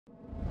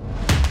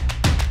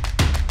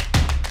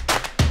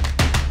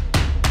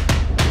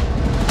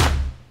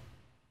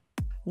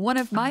One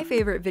of my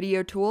favorite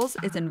video tools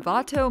is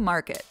Envato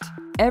Market.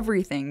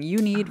 Everything you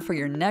need for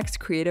your next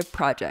creative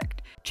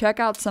project. Check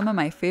out some of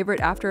my favorite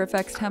After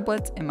Effects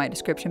templates in my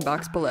description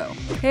box below.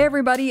 Hey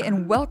everybody,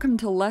 and welcome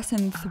to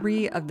lesson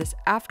 3 of this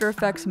After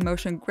Effects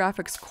motion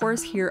graphics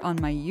course here on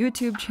my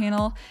YouTube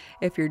channel.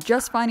 If you're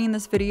just finding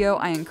this video,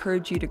 I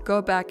encourage you to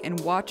go back and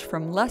watch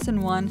from lesson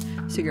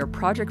 1 so your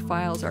project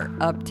files are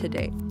up to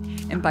date.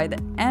 And by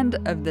the end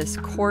of this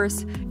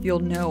course, you'll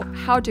know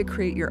how to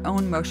create your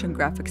own motion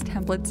graphics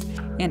templates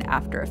in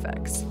After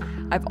Effects.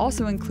 I've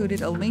also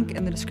included a link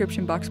in the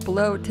description box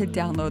below to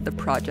download the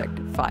project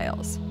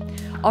files.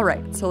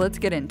 Alright, so let's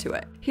get into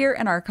it. Here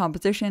in our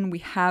composition, we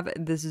have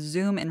this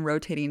zoom and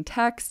rotating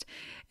text.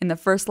 In the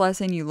first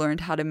lesson, you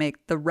learned how to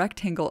make the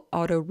rectangle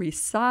auto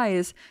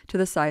resize to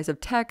the size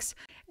of text.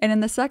 And in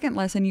the second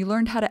lesson, you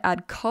learned how to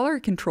add color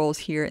controls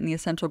here in the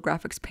Essential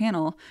Graphics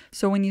panel.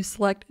 So when you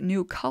select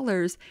new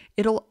colors,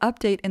 it'll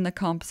update in the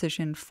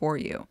composition for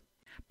you.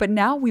 But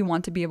now we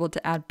want to be able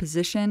to add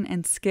position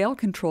and scale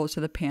controls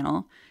to the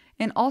panel,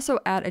 and also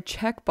add a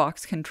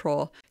checkbox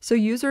control so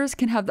users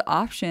can have the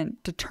option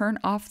to turn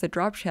off the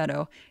drop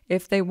shadow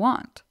if they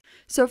want.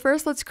 So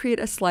first, let's create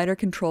a slider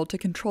control to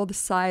control the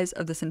size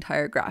of this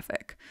entire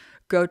graphic.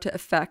 Go to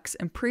Effects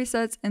and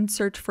Presets and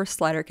search for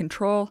Slider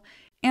Control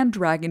and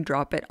drag and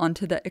drop it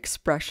onto the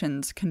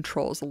Expressions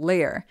Controls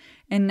layer.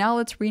 And now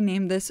let's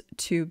rename this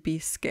to be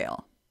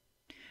Scale.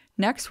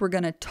 Next, we're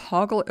going to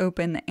toggle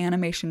open the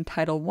Animation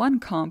Title 1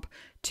 comp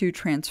to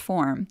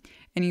transform.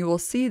 And you will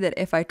see that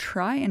if I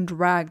try and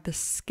drag the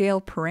scale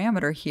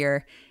parameter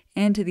here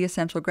into the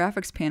Essential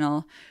Graphics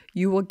panel,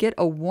 you will get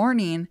a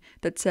warning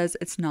that says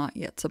it's not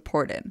yet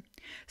supported.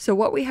 So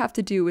what we have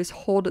to do is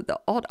hold the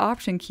Alt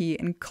Option key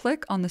and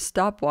click on the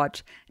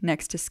stopwatch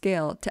next to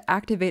scale to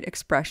activate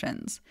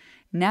expressions.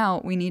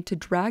 Now we need to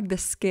drag the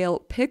scale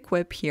pick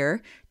whip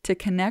here to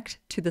connect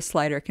to the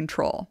slider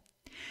control.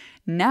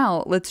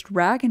 Now let's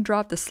drag and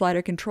drop the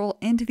slider control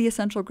into the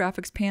Essential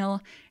Graphics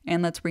panel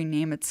and let's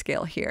rename its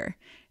scale here.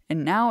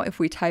 And now if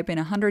we type in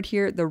 100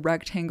 here, the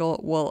rectangle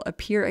will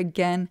appear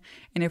again.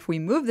 And if we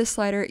move the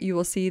slider, you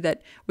will see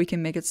that we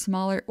can make it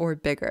smaller or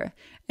bigger.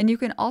 And you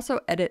can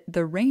also edit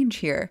the range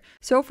here.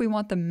 So if we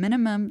want the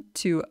minimum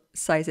to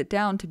size it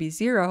down to be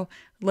 0,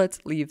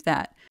 let's leave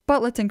that.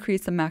 But let's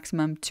increase the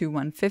maximum to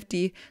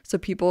 150 so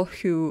people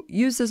who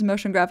use this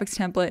motion graphics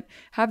template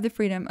have the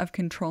freedom of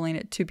controlling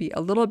it to be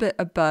a little bit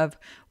above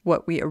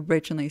what we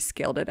originally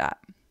scaled it at.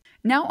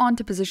 Now on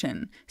to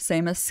position.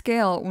 Same as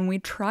scale, when we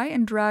try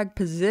and drag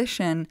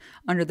position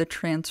under the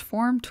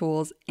transform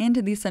tools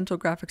into the Essential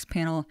Graphics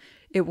panel,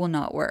 it will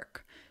not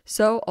work.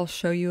 So I'll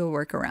show you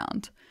a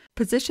workaround.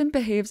 Position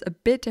behaves a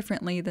bit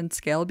differently than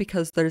scale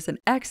because there's an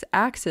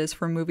x-axis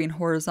for moving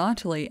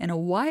horizontally and a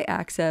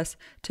y-axis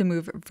to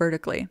move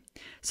vertically.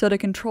 So to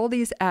control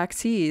these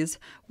axes,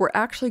 we're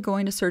actually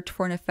going to search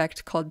for an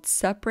effect called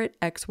Separate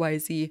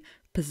XYZ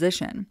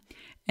Position.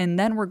 And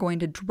then we're going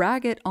to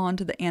drag it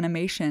onto the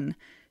animation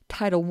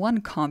Title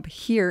 1 comp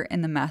here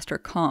in the master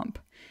comp.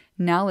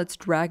 Now let's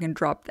drag and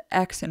drop the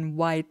X and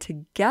Y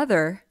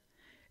together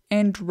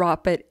and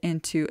drop it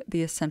into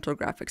the Essential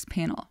Graphics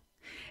panel.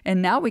 And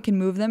now we can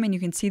move them and you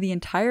can see the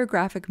entire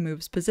graphic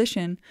moves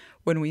position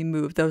when we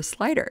move those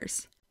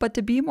sliders. But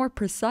to be more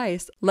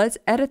precise, let's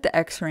edit the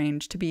X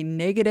range to be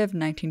negative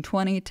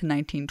 1920 to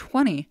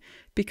 1920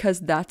 because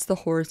that's the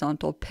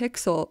horizontal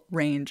pixel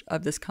range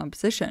of this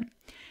composition.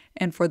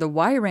 And for the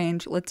Y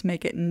range, let's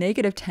make it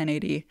negative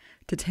 1080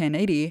 to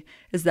 1080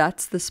 as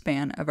that's the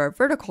span of our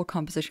vertical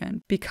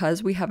composition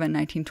because we have a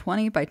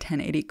 1920 by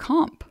 1080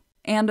 comp.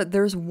 And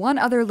there's one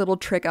other little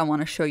trick I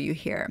want to show you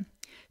here.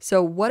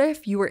 So what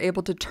if you were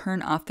able to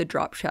turn off the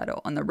drop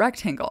shadow on the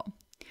rectangle?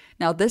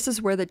 Now this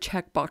is where the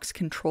checkbox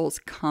controls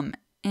come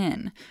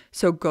in.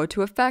 So go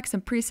to Effects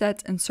and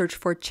Presets and search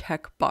for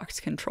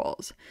Checkbox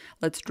Controls.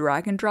 Let's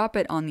drag and drop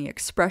it on the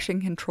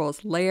Expression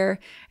Controls layer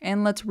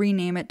and let's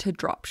rename it to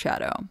Drop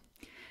Shadow.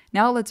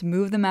 Now let's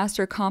move the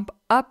master comp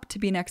up to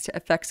be next to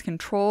Effects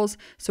Controls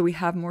so we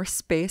have more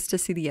space to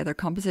see the other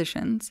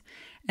compositions.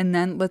 And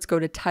then let's go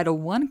to Title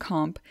 1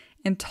 comp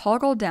and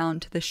toggle down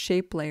to the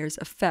Shape Layers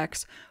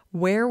Effects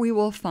where we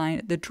will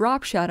find the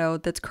drop shadow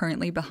that's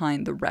currently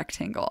behind the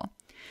rectangle.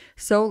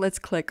 So let's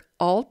click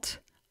Alt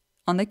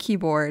on the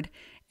keyboard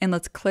and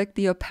let's click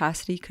the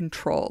opacity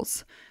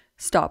controls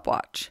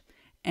stopwatch.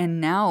 And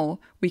now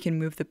we can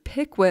move the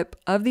pick whip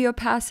of the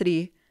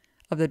opacity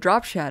of the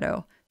drop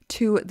shadow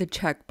to the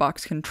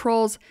checkbox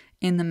controls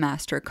in the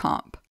master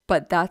comp.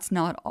 But that's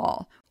not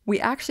all. We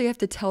actually have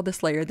to tell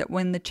this layer that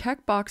when the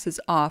checkbox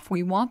is off,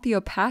 we want the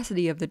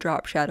opacity of the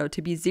drop shadow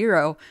to be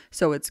 0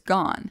 so it's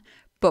gone.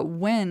 But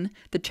when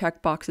the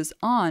checkbox is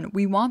on,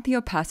 we want the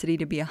opacity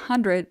to be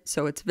 100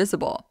 so it's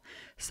visible.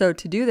 So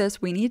to do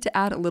this, we need to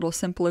add a little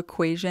simple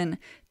equation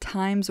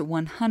times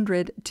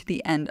 100 to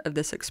the end of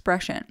this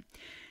expression.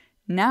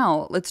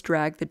 Now let's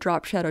drag the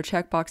drop shadow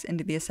checkbox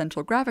into the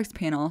Essential Graphics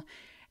panel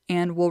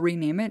and we'll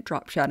rename it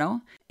Drop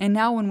Shadow. And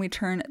now when we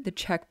turn the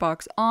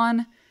checkbox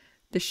on,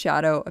 the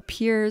shadow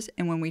appears,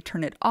 and when we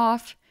turn it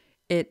off,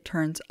 it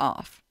turns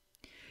off.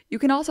 You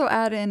can also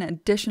add in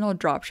additional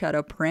drop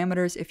shadow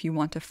parameters if you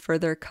want to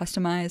further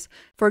customize.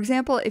 For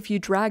example, if you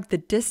drag the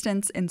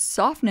distance and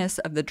softness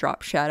of the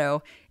drop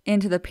shadow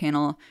into the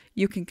panel,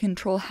 you can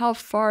control how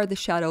far the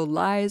shadow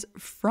lies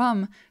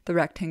from the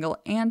rectangle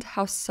and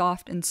how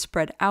soft and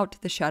spread out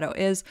the shadow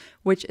is,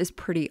 which is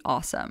pretty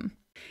awesome.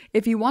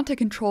 If you want to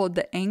control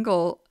the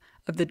angle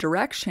of the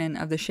direction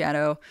of the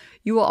shadow,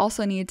 you will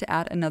also need to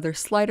add another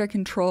slider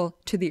control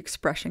to the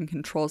expression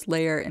controls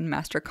layer in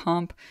Master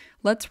Comp.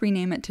 Let's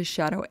rename it to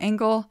Shadow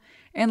Angle,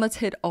 and let's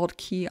hit Alt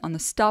key on the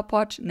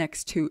stopwatch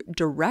next to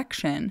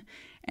Direction.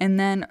 And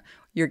then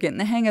you're getting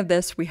the hang of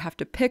this. We have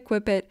to pick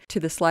whip it to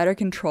the slider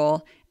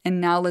control, and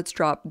now let's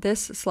drop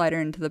this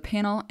slider into the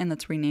panel and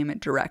let's rename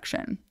it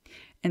Direction.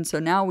 And so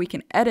now we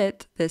can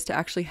edit this to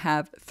actually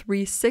have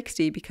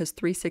 360 because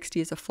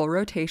 360 is a full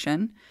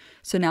rotation.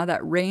 So now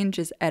that range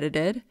is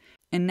edited.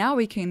 And now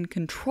we can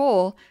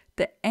control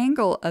the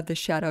angle of the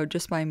shadow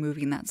just by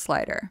moving that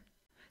slider.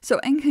 So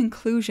in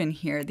conclusion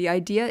here, the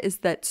idea is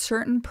that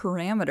certain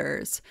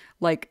parameters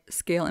like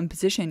scale and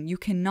position, you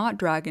cannot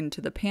drag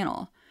into the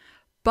panel,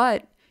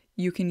 but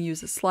you can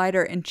use a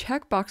slider and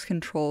checkbox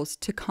controls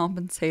to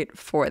compensate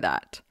for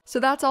that. So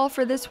that's all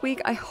for this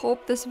week. I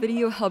hope this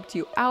video helped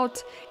you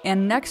out.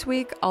 And next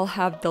week, I'll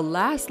have the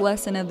last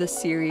lesson of the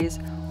series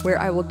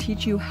where I will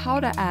teach you how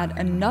to add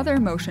another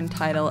motion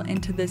title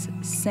into this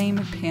same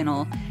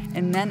panel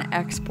and then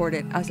export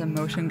it as a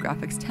motion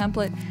graphics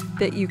template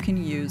that you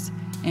can use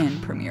in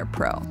Premiere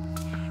Pro.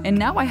 And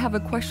now I have a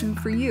question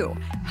for you.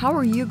 How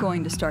are you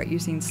going to start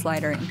using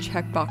slider and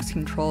checkbox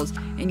controls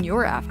in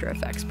your After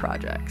Effects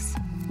projects?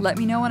 Let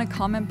me know in a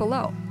comment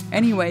below.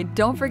 Anyway,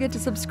 don't forget to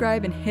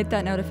subscribe and hit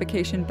that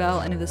notification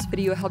bell, and if this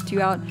video helped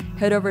you out,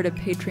 head over to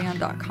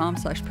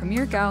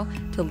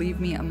patreon.com/premieregal to leave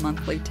me a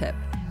monthly tip.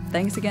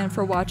 Thanks again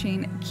for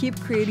watching, keep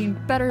creating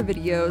better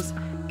videos,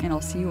 and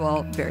I'll see you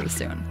all very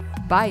soon.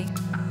 Bye!